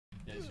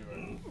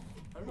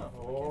don't know.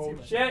 Oh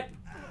shit!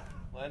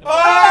 Land Oh!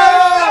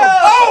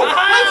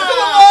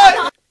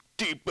 Oh!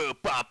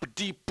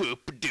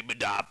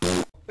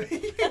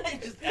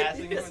 Just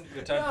asking him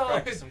good time to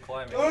practice some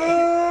climbing.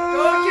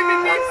 Oh, give me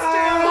meat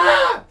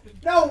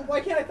stew! No!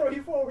 Why can't I throw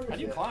you forward? How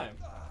do you climb?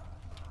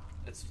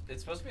 It's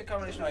supposed to be a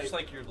combination of just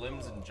like your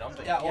limbs and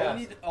jumping. Yeah, all you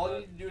need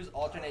to do is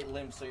alternate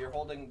limbs. So you're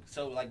holding,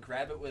 like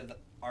grab it with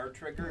R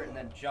trigger and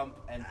then jump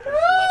and push the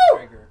left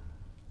trigger.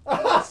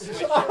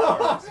 Switch your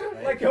arms,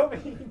 right? Let go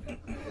of me.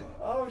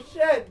 Oh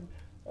shit!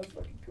 That's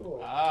fucking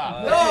cool.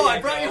 Ah. No, I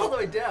brought you all the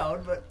way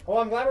down, but... Oh,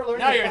 I'm glad we're learning.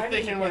 Now the you're climbing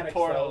thinking with mechanics,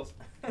 portals.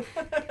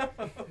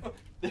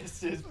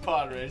 This is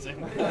pod racing.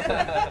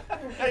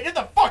 Hey, get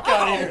the fuck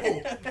out of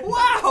here!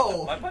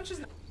 Wow! My punch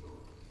is.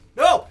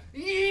 No!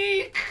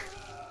 You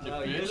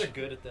No, you bitch. guys are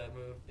good at that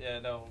move. Yeah,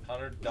 no,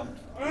 Hunter dumped.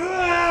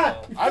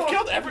 Ah! I've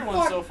killed everyone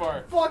Fuck! so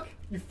far. Fuck!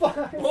 You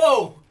fuck!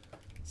 Whoa!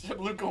 Except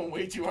Luke going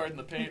way too hard in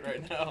the paint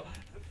right now.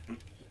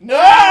 No!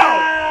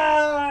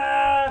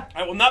 Ah!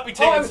 I will not be Oh, I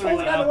taking was swings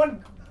holding on to now.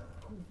 one.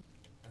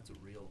 That's a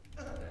real...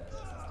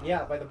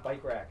 Yeah, by the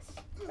bike racks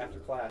after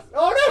class.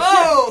 Oh no!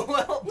 Oh!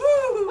 Well...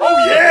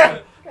 Oh yeah!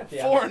 God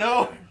damn.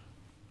 4-0.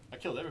 I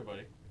killed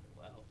everybody.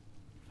 Wow.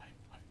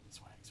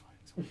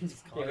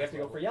 Okay, we have to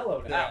go for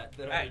yellow now. Yeah,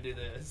 then I'm gonna do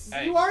this.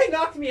 Hey. You already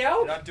knocked me out.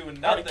 You're not doing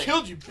I nothing.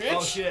 killed you, bitch.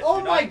 Oh shit. Oh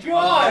You're my not doing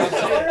god!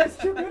 nothing. Connor's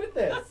too good at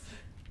this.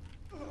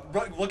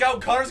 Look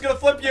out, Connor's gonna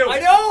flip you. I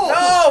know!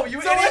 No, you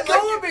So idiot. let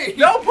go of me!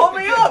 No, pull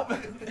me up.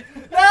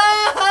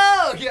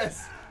 No!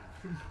 Yes!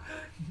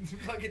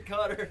 Fucking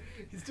Connor.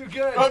 He's too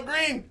good. Oh,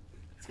 green.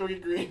 Let's go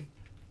get green.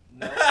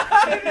 No.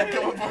 I'm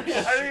coming for you.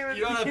 I didn't even.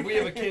 You know, if we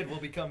have a kid, we'll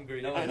become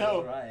green. No, I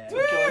know. Right. Kill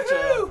our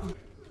child.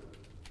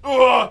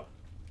 Ugh.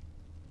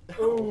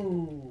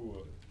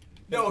 Ooh.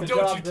 No, Finish the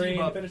don't job, you Green.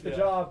 team up. Finish the Yeah.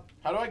 job.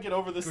 How do I get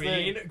over this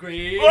Green, thing?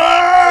 green.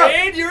 Ah!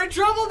 Green, you're in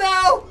trouble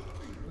now!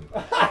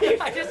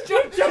 I just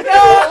jumped. jumped No!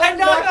 out. I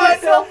knocked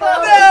myself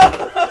out!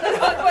 No! I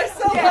knocked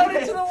myself out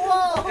into the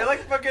wall! You're like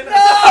fucking.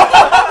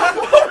 How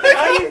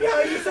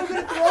are you so good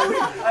at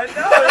throwing? I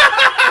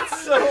know.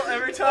 It's so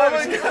every time. Oh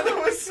my god,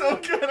 that was so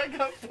good. I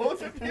got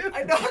both of you.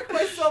 I knocked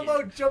myself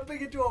out jumping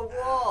into a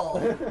wall.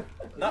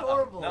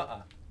 Horrible.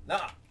 Nuh-uh.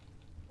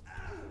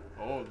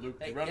 Oh, Luke,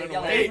 Hey, you're running hey,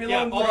 away. leave me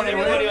alone, hold on, leave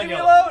me everybody alone, on leave me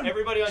yellow. alone.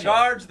 Everybody on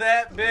Charge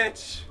that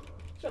bitch.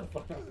 Shut the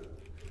fuck up.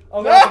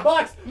 Oh, No! no,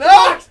 box! No!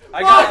 Box!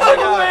 I got him, I Box,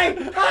 got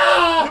away! him.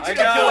 Ah! I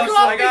got him.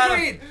 I got him.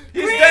 Green.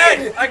 He's Green.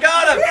 dead. I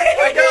got him.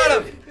 I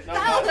got him. No,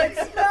 Alex,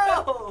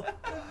 no!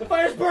 The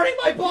fire's burning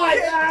my butt!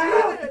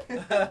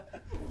 Ah!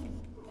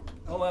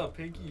 Oh wow,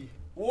 Pinky.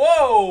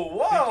 Whoa,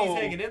 whoa. Pinky's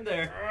hanging in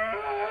there.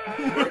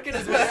 Working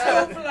his way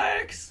out.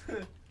 Flex.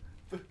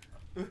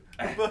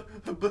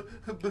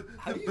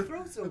 How do you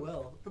throw so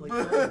well? Like,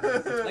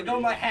 Let go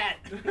of my hat.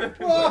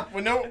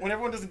 when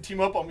everyone doesn't team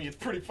up on me, it's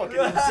pretty fucking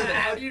insane.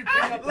 how do you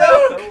pick up Luke!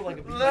 that throw like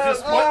a Luke! beast?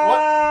 Just what?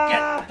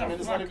 Ah! I mean,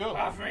 just let it go.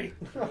 Off me.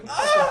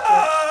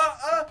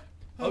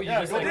 Oh, you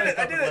Yeah, just I like did it,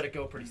 I did let it. it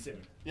go pretty soon.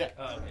 Yeah.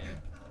 Oh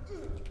man.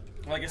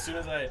 Like as soon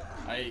as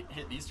I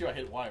hit these two, I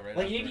hit Y right.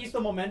 Like, you need after. to use the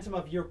momentum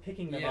of you're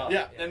picking them Yeah. up.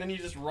 Yeah, and then you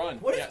just run.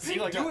 What is yeah,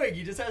 Pink like doing?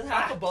 He just has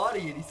half a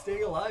body and he's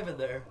staying alive in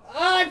there.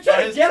 Ah, I'm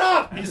trying to get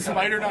up! He's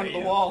spidered onto the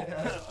wall.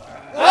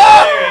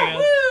 Ah! There he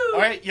goes. All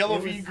right, yellow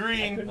It v was-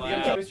 green. Wow.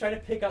 I was trying to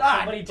pick up Ah,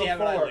 somebody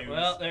damn it, I before. lose.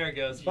 Well, there it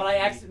goes. But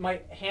my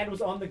hand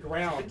was on the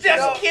ground.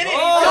 Just kidding.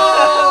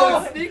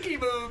 Oh, sneaky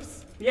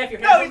moves. Yeah, if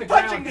your No, hand's on he's the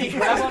ground, punching me. you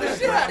grab on Get the the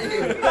shit out of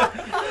ground. here.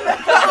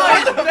 Oh,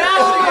 he's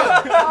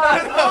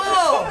bashing him.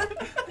 Oh.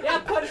 Yeah,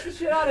 punch the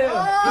shit out of him.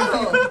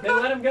 Oh.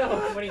 Then let him go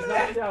when he's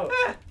knocked out.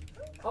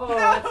 Oh,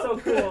 that's so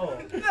cool.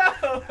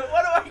 No,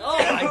 what do I do? Oh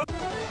my.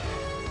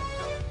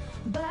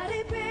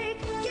 Body break,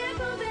 keep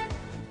moving.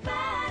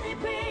 Body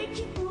break,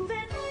 keep moving.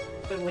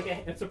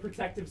 It's a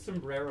protective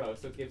sombrero,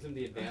 so it gives him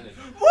the advantage.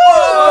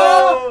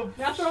 Whoa!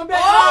 Now throw him back.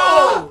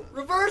 Oh!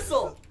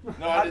 Reversal.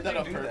 No, I did that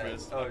on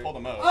purpose. I pulled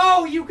him out.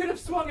 Oh, you could have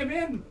swung him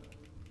in.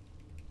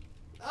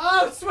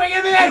 Oh, swing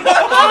him in!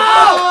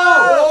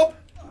 Oh!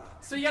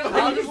 So you gotta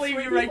I'll just leave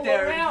you right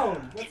there.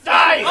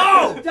 Die!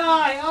 Oh!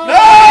 Die! Oh!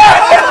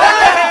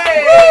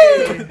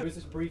 No! It was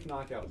just brief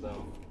knockout,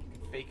 though.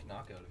 Fake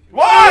knockout if you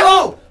What?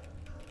 Oh!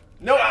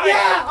 No!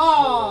 Yeah!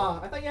 Oh!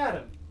 I thought you had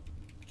him.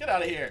 Get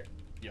out of here,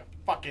 you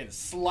fucking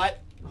slut!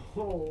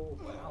 Oh,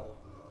 wow.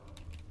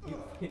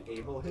 You fucking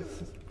ableist.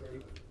 This is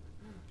great.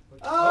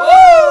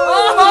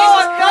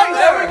 Oh! want.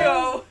 There we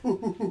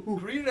go.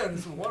 Green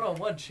is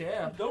one-on-one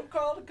champ. Don't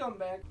call it a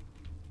comeback.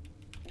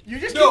 You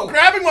just No. keep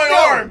grabbing my No.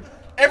 arm.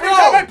 Every No.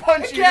 time I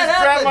punch It you, can't just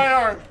grab happen. my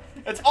arm.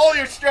 That's all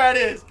your strat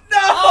is. No!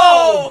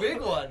 Oh,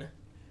 big one.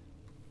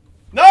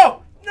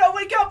 No! No,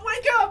 wake up,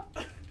 wake up!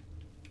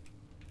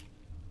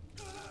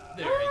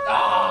 There we go.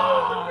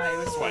 Ah, it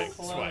was so Swag,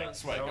 close. swag,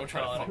 swag. Don't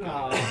try to fuck with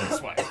Aw. me.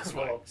 Swag,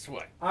 swag,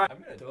 swag. Alright, I'm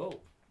gonna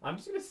dope. I'm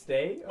just gonna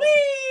stay.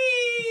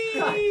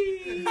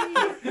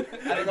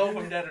 I don't know if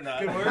I'm dead or not.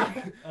 Good work.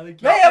 I think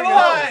Hey, I'm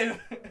alive!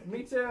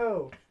 Me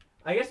too.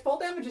 I guess fall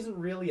damage isn't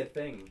really a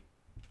thing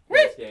in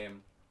this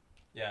game.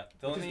 Yeah,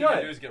 the only is thing you can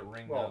good. do is get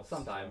ringed Well, up.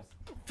 sometimes.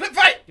 Flip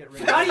fight! Get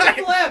ringed How up.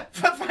 do you flip?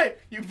 Flip fight!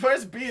 You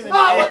press B and then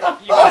Oh, A. what the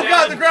Oh fuck?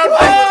 god, the ground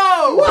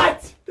Oh!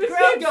 What? This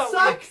ground game got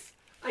sucks!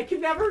 I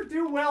can never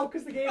do well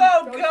because the game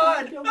Oh goes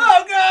god! to kill me.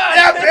 Oh god!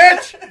 Yeah,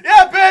 bitch!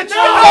 Yeah, bitch!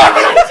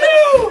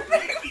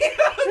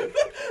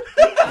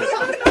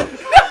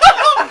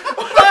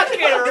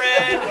 Fucking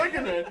red!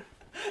 Fucking red.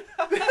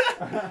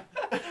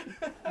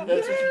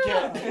 That's what you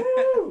get.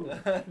 Woo!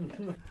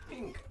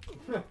 Pink.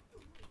 No!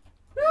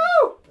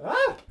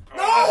 Ah!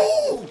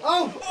 No!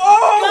 Oh!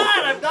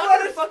 God, I'm not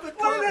gonna fuck with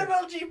what an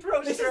MLG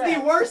Pro This is strat.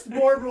 the worst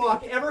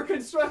boardwalk ever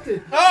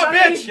constructed. Oh, None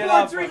of bitch! these Get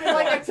boards off are my even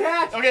like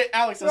attached. Okay,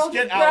 Alex, They're all let's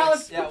get just Alex.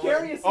 balanced Yeah,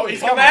 precariously. Oh, he's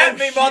Come coming. at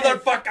me, Shit.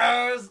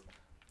 motherfuckers!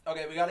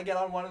 Okay, we gotta get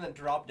on one and then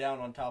drop down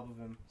on top of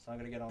him. So I'm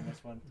gonna get on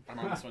this one. I'm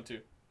on this one too.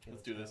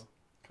 Let's do this.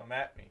 Come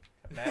at me.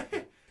 Come at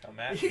me. Come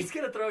at me. He's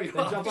gonna throw you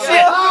Then off. jump on Shit!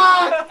 it.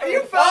 Ah! Are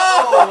you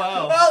Oh,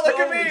 wow. Oh, look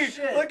Holy at me!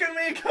 shit. Look at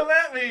me! Come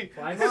at me!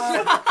 Climb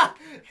up.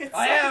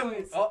 I am.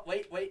 Oh,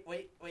 wait.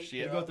 Shit.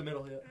 You go at the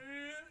middle, yeah.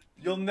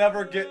 You'll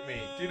never get me.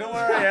 Do you know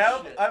where I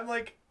am? Shit. I'm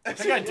like. I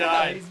think I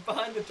died. He's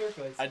behind the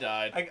turquoise. I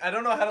died. I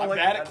don't know how to I'm like.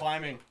 bad at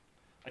climbing.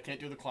 I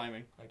can't do the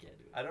climbing. I can't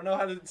do it. I don't know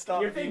how to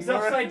stop. Your being thing's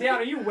more- upside down.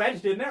 Are you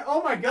wedged in there?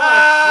 Oh my god!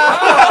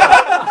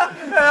 Ah!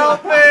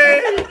 Help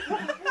me!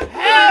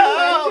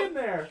 Help! Wedged in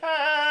there.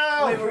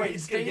 Help! Wait,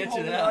 he's gonna Stay get you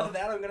holding now. onto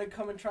that. I'm gonna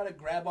come and try to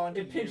grab onto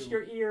It pinched you.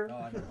 your ear.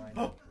 Oh, never mind.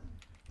 Oh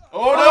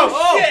no!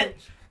 Oh, shit!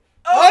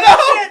 Oh no!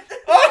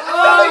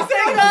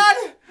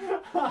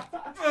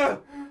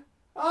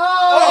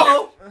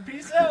 Oh!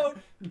 Peace out.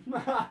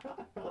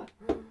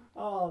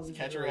 Oh, this is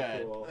Catch really your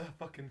head. cool. I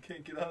fucking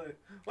can't get on it.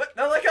 What?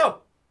 No, let go!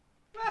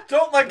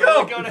 Don't let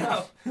go! Go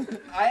now.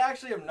 I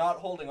actually am not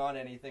holding on to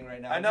anything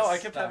right now. I I'm know, just I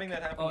kept stuck. having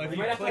that happen. Oh, if You you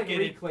might have to like click it,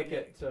 re-click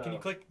it. Can you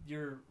click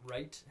your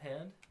right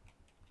hand?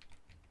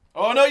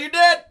 Oh no, you're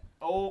dead!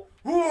 Oh.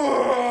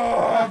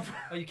 Oh,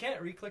 you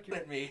can't re-click your.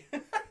 At me.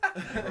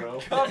 Bro.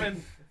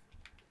 Coming.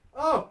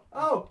 Oh!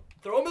 Oh!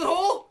 Throw him in the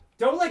hole.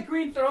 Don't let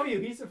Green throw you.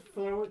 He's a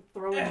throwing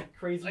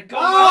crazy. Let go.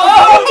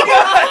 Oh!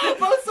 God!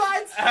 Both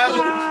sides.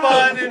 Having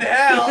fun in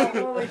hell.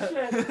 Holy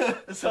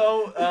shit!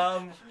 So,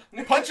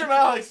 Punch him,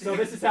 Alex! So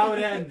this is how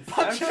it ends.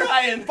 I'm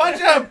trying. Punch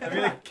him! I'm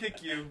gonna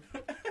kick you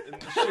in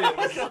the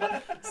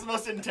shins. It's the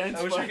most intense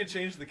I wish fight. we could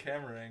change the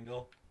camera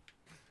angle.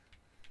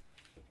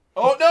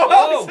 Oh no!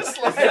 Oh! Alex is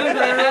I'm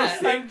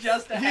sliding.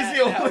 just a He's hat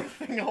the now. only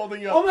thing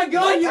holding you up. Oh my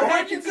god! Your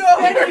head you can go?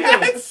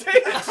 suspend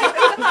you!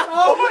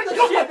 Oh my my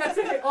God. shit! That's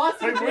it.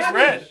 Awesome. Wait, where's damage.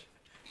 Red?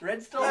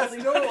 Red's still That's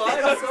holding still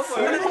alive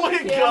somewhere. Oh my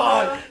Yeah.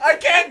 god! I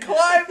can't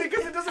climb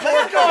because it doesn't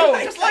Let work. go!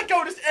 Just let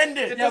go, just end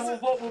it! Yeah,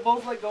 we'll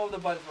both let go of the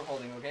buttons we're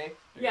holding, okay?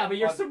 Yeah, but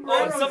your Oh,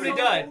 sombrero. somebody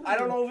died. I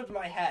don't know if it's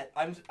my hat.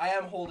 I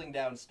am holding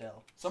down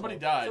still. Somebody So-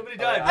 died. Somebody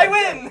died. I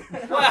win!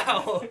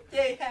 Wow.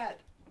 Yay,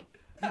 hat.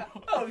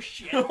 Oh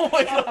shit. Oh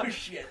my god. Oh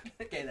shit.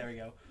 Okay, there we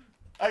go.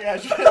 I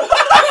got you.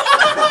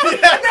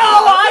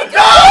 No!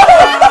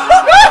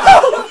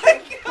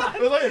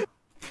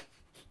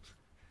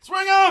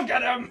 Swing him!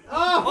 Get him!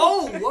 Oh!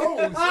 Oh,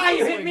 whoa. Ah!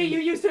 You hit me. You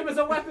used him as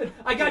a weapon.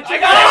 I got you. I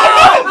got him!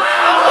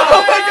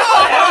 Oh my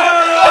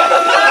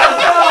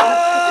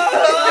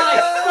I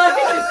suck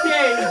at this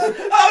game.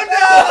 god!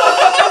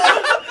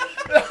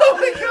 Oh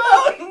my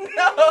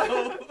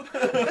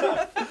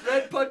god!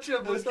 Red punch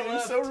him This with the game's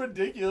left. so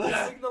ridiculous.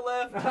 Using the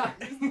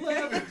left. Using the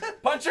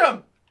left. Punch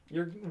him!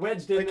 You're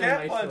wedged in They there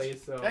can't nicely,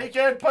 so. Yeah, you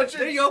can. Punch it.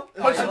 There you go.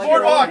 Punch I the like your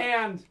own boardwalk.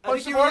 hand. I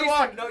Punch think the you released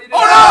boardwalk. him. No, you didn't. Oh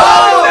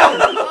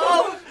no!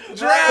 Oh!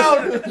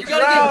 Drown! You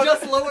gotta Drown! get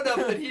just low enough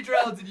that he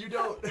drowns and you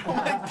don't. Oh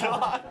my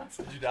god!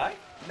 Did you die?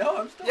 No,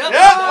 I'm still. Yep.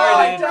 Yeah!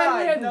 Sorry, Oh, dude. Red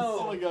died. wins. No.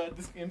 Oh my god,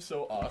 this game's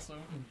so awesome.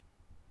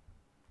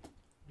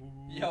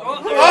 Yo.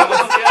 Oh, there it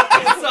was. Yeah, I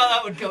saw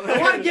that one I coming.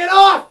 want to get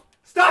off!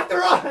 Stop the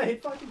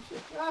ride! Fucking shit.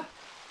 Ah.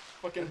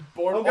 Fucking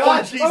board. Oh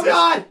god! Jesus! Oh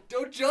god!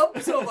 Don't jump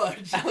so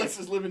much. Alex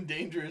is living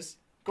dangerous.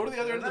 Go to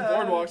the other end of the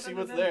boardwalk, see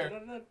what's there.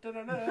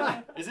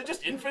 Is it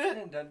just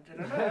infinite?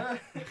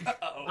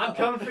 I'm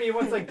coming for you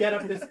once I get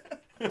up this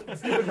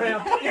stupid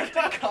ramp.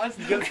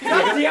 Constant. God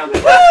damn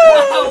it!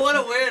 Wow, what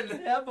a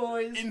win. Yeah,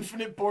 boys.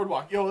 Infinite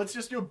boardwalk. Yo, let's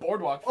just do a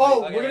boardwalk.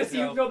 Oh, Okay, we're gonna let's see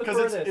who go. can go the because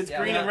furthest. it's Yeah,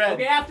 green yeah. and red.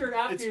 Okay, after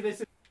It's-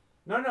 this is...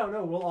 No,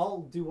 we'll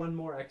all do one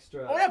more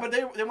extra. Oh yeah, but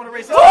they want to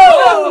race it.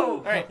 Oh!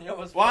 All right, You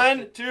almost 1,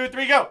 fucked 2,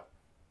 3, go.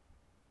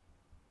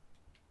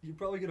 You're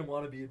probably gonna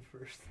want to be in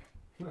first.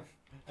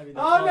 I mean,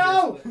 that's Oh no!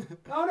 obvious,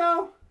 Oh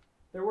no!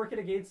 They're working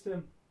against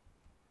him.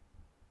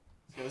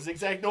 Let's go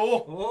zigzag. No.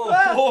 but- Whoa.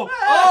 Oh.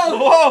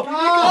 Oh!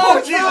 Oh,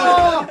 Jesus.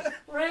 no!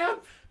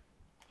 Ramp!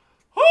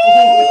 Oh,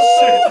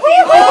 shit.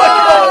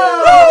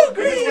 Oh!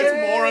 This Green! gets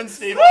more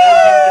unstable as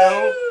you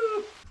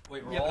go.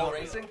 Wait, we're Yeah, all no.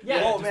 racing?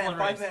 Yeah, Oh just man, one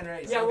race. 5-man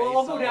race. Yeah, Okay, we'll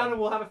all go so- down and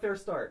we'll have a fair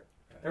start.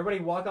 Everybody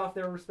walk off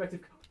their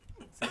respective...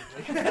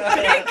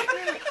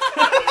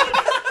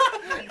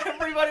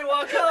 Everybody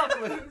walk up.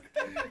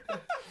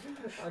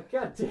 Oh,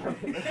 God damn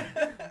it.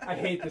 I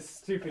hate this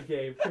stupid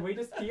game. Can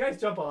you guys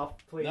jump off,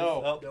 please?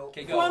 No. Nope.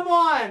 Okay, go. Come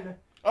on!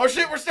 Oh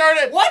shit, we're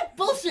started. What?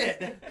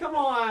 Bullshit. Come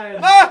on!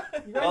 Ah!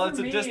 You guys Well, are it's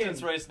a mean.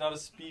 distance race, not a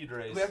speed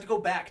race. We have to go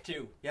back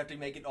too. You have to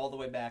make it all the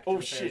way back. Oh, to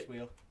the Ferris shit.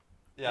 wheel.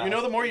 You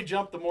know, the more you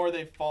jump, the more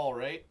they fall,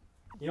 right?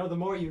 You know, the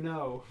more you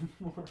know.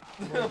 You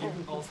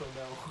also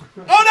know.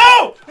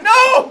 Oh no!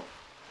 No!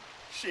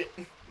 Shit.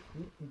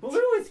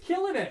 Blue is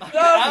killing it. Oh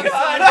God,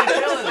 you're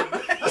killing him.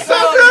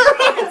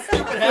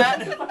 Stupid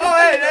hat. Oh,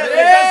 hey,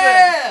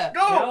 Yeah!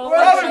 Go! No,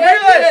 Robin, no,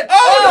 relay!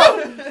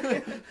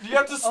 Oh! You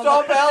have to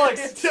stop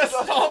Alex. Just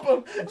stop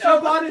him.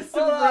 Jump on his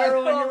sombrero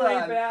on your hold way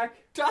on. back.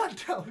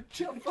 Tonto,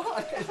 jump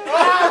on it.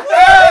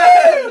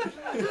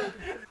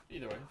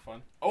 Either way,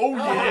 fun. Oh,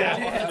 yeah.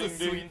 That's a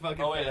sweet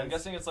fucking Oh wait, I'm fence.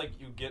 guessing it's like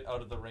you get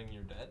out of the ring,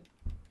 you're dead.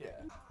 Yeah.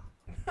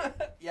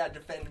 Yeah,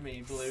 defend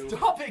me, Blue.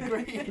 Stop it,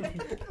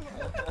 Green.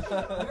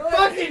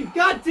 Fucking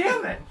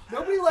goddamn it!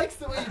 Nobody likes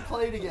the way you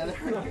play together.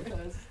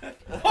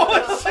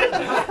 Oh, shit.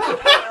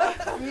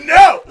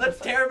 No! Let's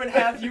tear him in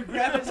half. You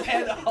grab his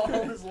head, I'll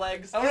hold his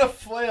legs. I'm gonna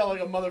flail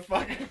like a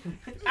motherfucker.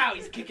 Ow,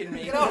 he's kicking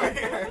me. Get over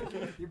here,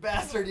 you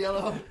bastard,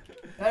 Yellow.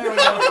 There we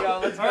There we go. go.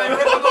 Let's go. Alright,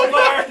 rip him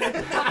apart. Rip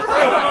him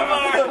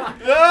apart.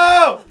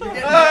 No! You're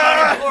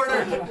getting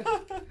cornered.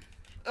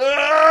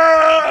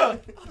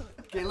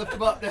 Okay, lift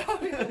him up now.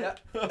 Yeah.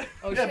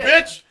 Oh, Yeah, shit.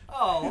 bitch!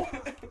 Oh.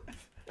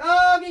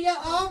 Oh, okay, yeah.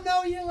 Oh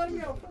no, you let him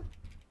go.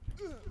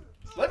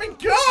 Let me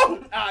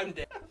go! I'm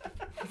dead.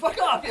 Fuck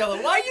off,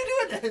 Yellow. Why are you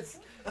doing this?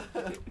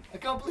 I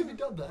can't believe you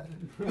done that.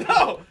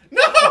 No!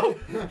 No!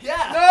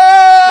 Yeah. No!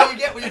 That's what you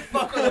get when you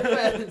fuck with a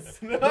fence.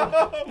 No!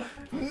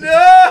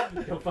 No!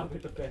 Don't fuck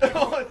with the fish.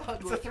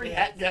 It's a 3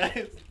 hat,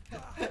 guys.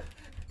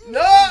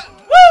 No!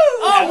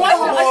 Oh, what?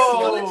 Whoa.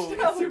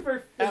 Whoa.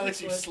 Super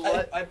Alex, you physical.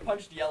 slut. I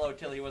punched Yellow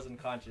till he wasn't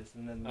conscious,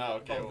 and then Oh,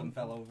 okay, both of them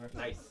fell over.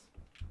 Nice.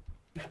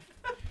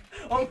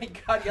 Oh my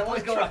God,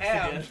 Yellow's going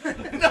ham. No!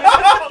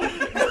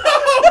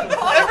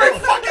 Every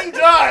fucking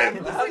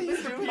time! Oh,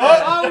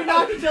 we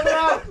knocked each other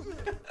out.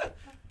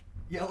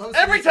 Yellow's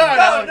Every time!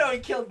 No, Alex. no, he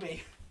killed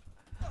me.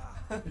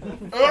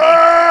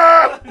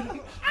 Ah!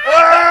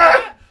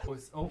 Ah!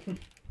 Oh.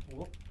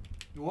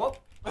 Whoop.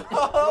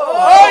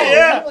 Oh,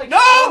 yeah! Like- No!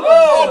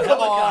 Oh, come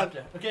on!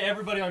 Helicopter. Okay,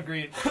 everybody on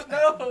green.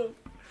 No.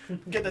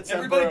 Get that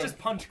Everybody sombrero. just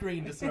punch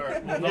green to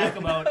start. We'll knock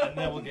him out and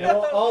then we'll get.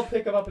 I'll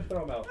pick him up and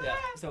throw him out. Yeah.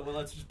 So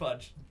let's just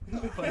punch.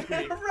 Punch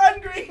green. Run,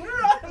 Green,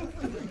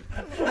 run!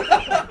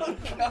 Oh,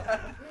 God.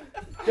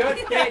 Good,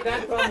 okay,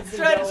 that That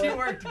strategy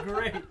worked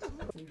great.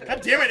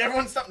 God damn it,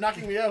 everyone stop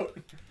knocking me out.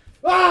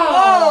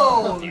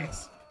 Oh!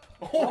 Yes.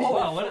 Oh,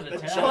 wow, what an The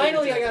attack. giant-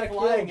 Finally, I got a kill.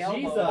 Flying elbow.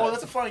 Jesus. Oh,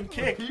 that's a flying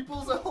kick.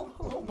 People's elbow.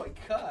 Oh my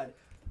God.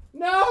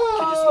 No!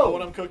 Can you smell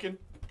what I'm cooking?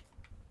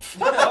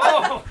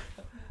 Oh.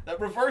 That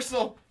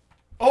reversal.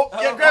 Oh,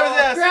 yeah, grab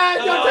his ass. Grab,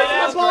 don't Oh, touch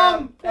ass my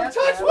bum! Don't Ass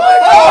touch grab. my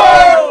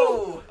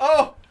Oh!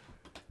 Oh!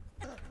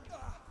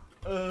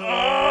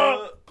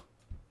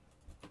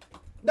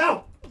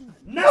 No!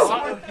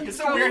 No! It's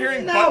so weird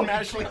hearing No. button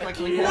mashing like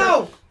keyboard.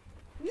 No!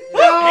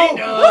 Hey,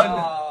 No!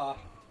 Ah.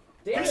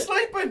 Damn He's it.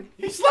 sleeping.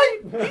 He's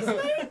sleeping.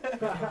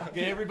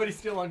 Okay, everybody's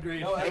still on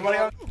green. No, Everybody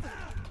everyone- on.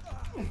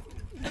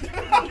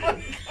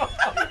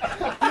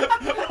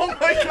 Oh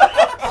my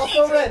god.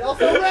 Also red!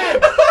 Also red!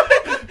 Oh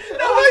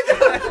my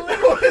god.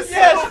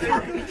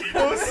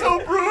 That was so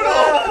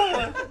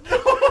brutal.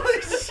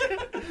 Holy shit.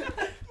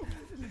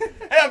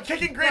 Hey, I'm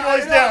kicking green while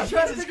he's down.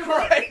 Jesus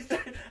Christ!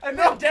 I've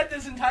been dead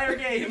this entire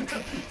game.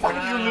 Fuck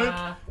you, Luke.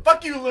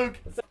 Fuck you, Luke.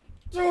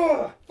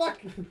 Ugh, fuck!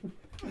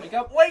 Wake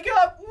up! Wake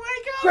up!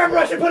 Wake up! Grab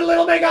brush and put a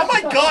little makeup! Oh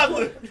my god,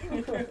 Luke.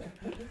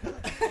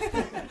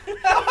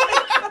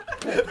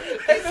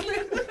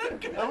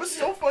 That was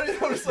so funny.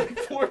 There was like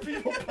 4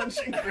 people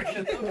punching green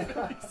in the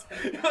face.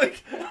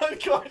 Like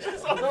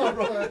unconscious on the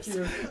ropes.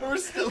 And we're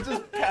still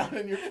just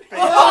pounding your face.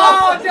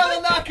 Oh,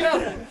 double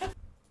knockout!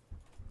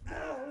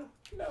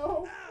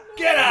 No.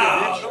 Get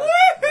out! Yo, when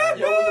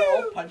they're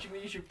all punching me,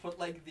 you should put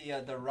like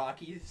the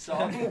Rocky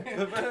song.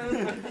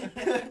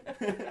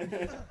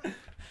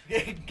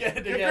 Get it Get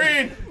again.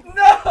 green.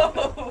 No!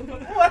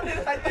 What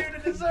did I do to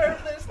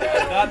deserve this?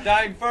 Not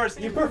dying first.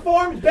 You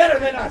performed better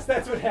than us,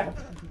 that's what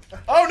happened.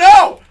 Oh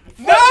no!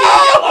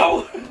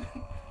 No!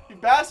 You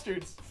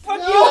bastards. Fuck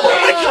No! you!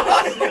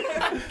 Oh my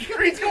god!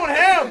 Green's going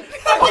ham!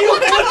 Fuck you!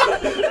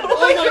 Oh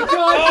my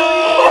god!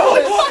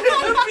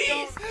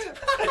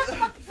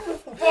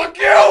 Fuck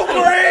you,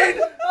 Green!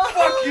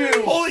 Fuck you!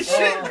 Holy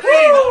shit,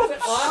 Green!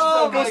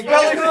 Oh Goes my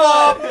belly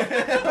God. flop!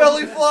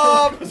 Belly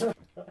flop!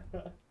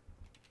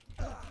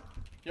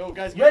 Yo,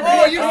 guys, Red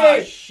get JFK!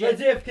 ready. Red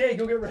JFK,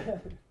 go get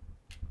red.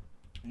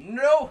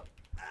 No!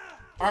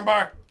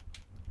 Armbar.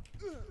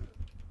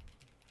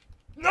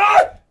 No!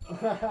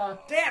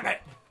 Damn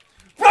it!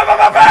 Pow, pow,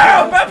 pow,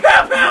 pow,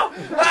 pow, pow!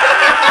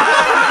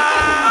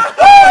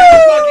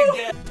 Fucking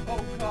dead.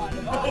 Oh God.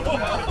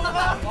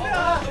 Oh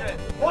shit.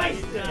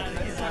 Wasted!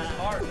 This sucks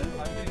hard. I'm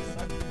getting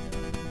sucked.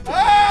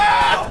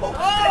 Ah!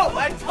 Oh! I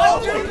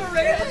told you!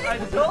 I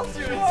told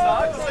you it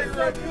sucks.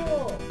 That's so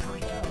cool!